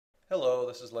Hello,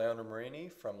 this is Leandro Marini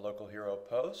from Local Hero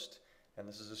Post, and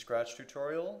this is a Scratch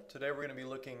tutorial. Today we're going to be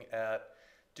looking at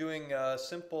doing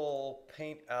simple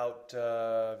paint out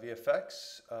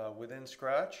VFX within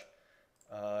Scratch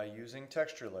using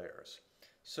texture layers.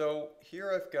 So here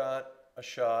I've got a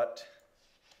shot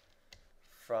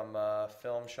from a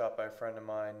film shot by a friend of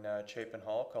mine, Chapin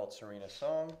Hall, called Serena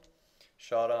Song.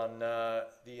 Shot on the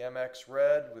MX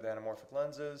Red with anamorphic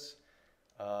lenses.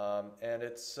 And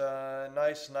it's a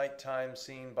nice nighttime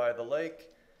scene by the lake,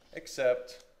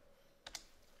 except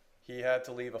he had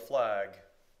to leave a flag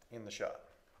in the shot.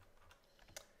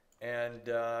 And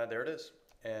there it is.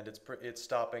 And it's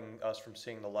stopping us from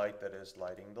seeing the light that is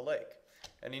lighting the lake.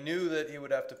 And he knew that he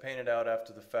would have to paint it out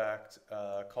after the fact,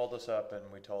 called us up, and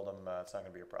we told him it's not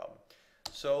going to be a problem.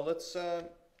 So let's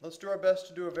do our best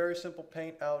to do a very simple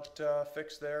paint out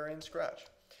fix there in Scratch.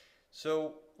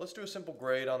 So let's do a simple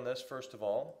grade on this first of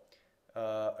all.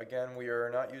 Again, we are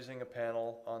not using a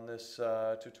panel on this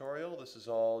tutorial. This is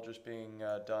all just being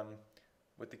done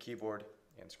with the keyboard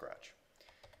in Scratch.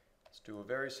 Let's do a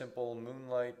very simple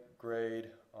moonlight grade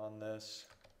on this.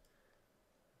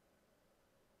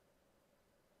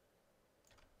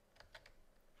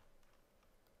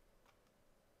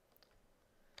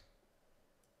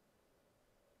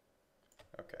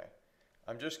 Okay,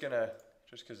 I'm just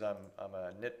because I'm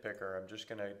a nitpicker, I'm just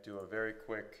gonna do a very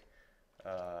quick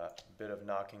bit of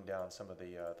knocking down some of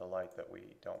the light that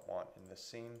we don't want in this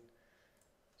scene.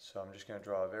 So I'm just gonna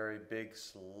draw a very big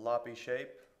sloppy shape.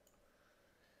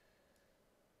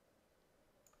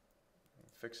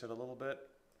 Fix it a little bit.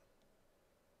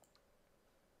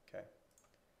 Okay.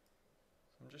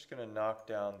 So I'm just gonna knock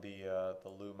down the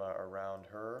luma around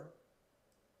her.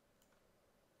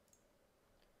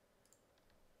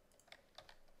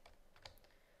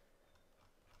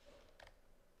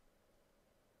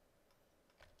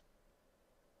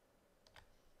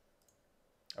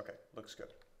 Okay, looks good.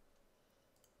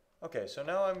 Okay, so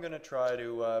now I'm going to try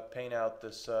to paint out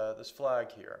this, this flag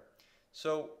here.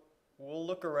 So we'll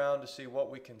look around to see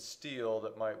what we can steal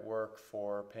that might work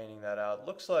for painting that out.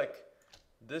 Looks like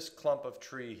this clump of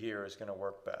tree here is going to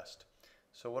work best.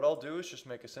 So what I'll do is just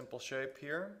make a simple shape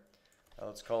here.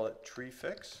 Let's call it tree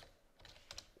fix.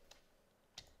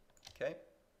 Okay.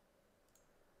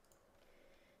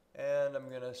 And I'm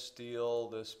going to steal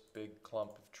this big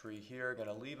clump of tree here. Going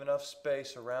to leave enough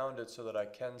space around it so that I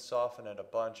can soften it a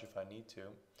bunch if I need to.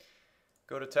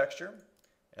 Go to texture,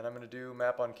 and I'm going to do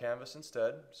map on canvas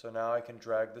instead. So now I can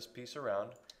drag this piece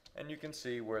around, and you can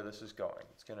see where this is going.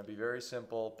 It's going to be very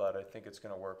simple, but I think it's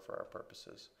going to work for our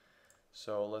purposes.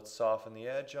 So let's soften the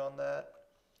edge on that.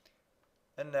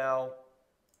 And now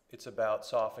it's about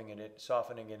softening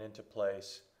it into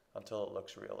place until it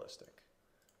looks realistic.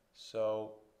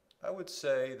 So I would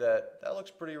say that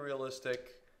looks pretty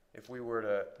realistic if we were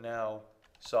to now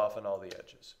soften all the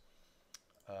edges.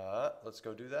 Let's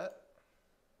go do that.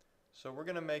 So we're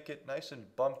going to make it nice and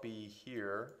bumpy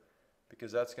here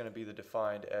because that's going to be the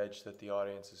defined edge that the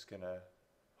audience is going to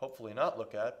hopefully not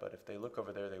look at, but if they look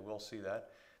over there they will see that.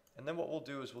 And then what we'll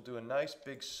do is we'll do a nice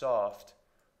big soft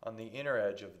on the inner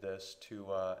edge of this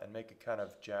to and make it kind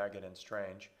of jagged and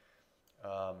strange.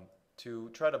 To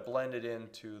try to blend it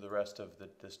into the rest of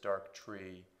this dark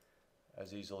tree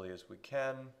as easily as we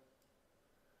can.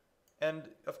 And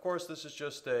of course this is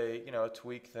just a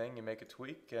tweak thing. You make a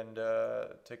tweak and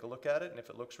take a look at it, and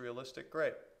if it looks realistic,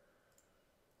 great.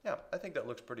 Yeah, I think that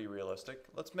looks pretty realistic.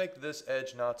 Let's make this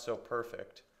edge not so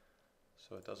perfect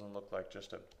so it doesn't look like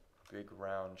just a big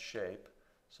round shape.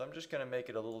 So I'm just going to make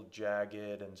it a little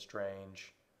jagged and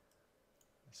strange.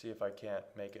 See if I can't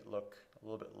make it look a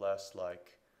little bit less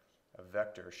like a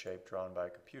vector shape drawn by a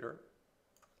computer.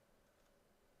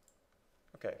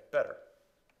 Okay, better.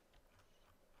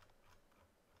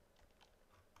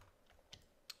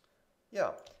 Yeah,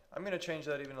 I'm going to change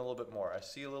that even a little bit more. I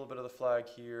see a little bit of the flag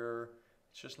here.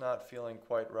 It's just not feeling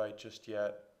quite right just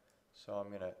yet. So I'm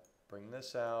going to bring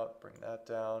this out, bring that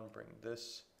down, bring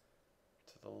this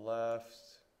to the left.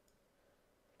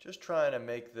 Just trying to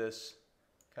make this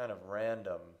kind of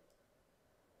random.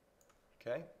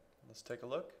 Okay, let's take a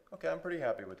look. Okay, I'm pretty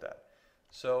happy with that.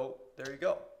 So there you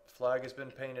go. Flag has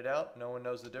been painted out. No one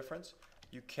knows the difference.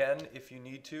 You can, if you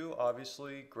need to,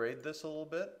 obviously grade this a little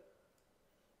bit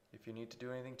if you need to do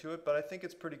anything to it, but I think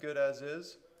it's pretty good as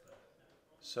is.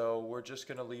 So we're just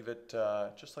going to leave it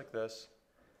just like this,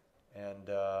 and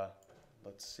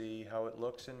let's see how it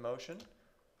looks in motion.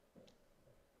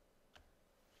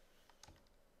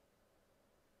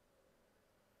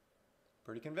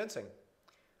 Pretty convincing.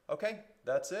 Okay,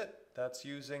 that's it. That's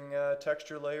using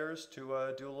texture layers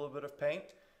to do a little bit of paint.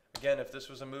 Again, if this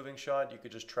was a moving shot, you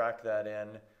could just track that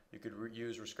in You could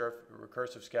use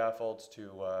recursive scaffolds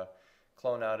to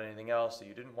clone out anything else that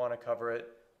you didn't want to cover it,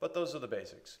 but those are the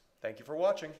basics. Thank you for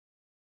watching.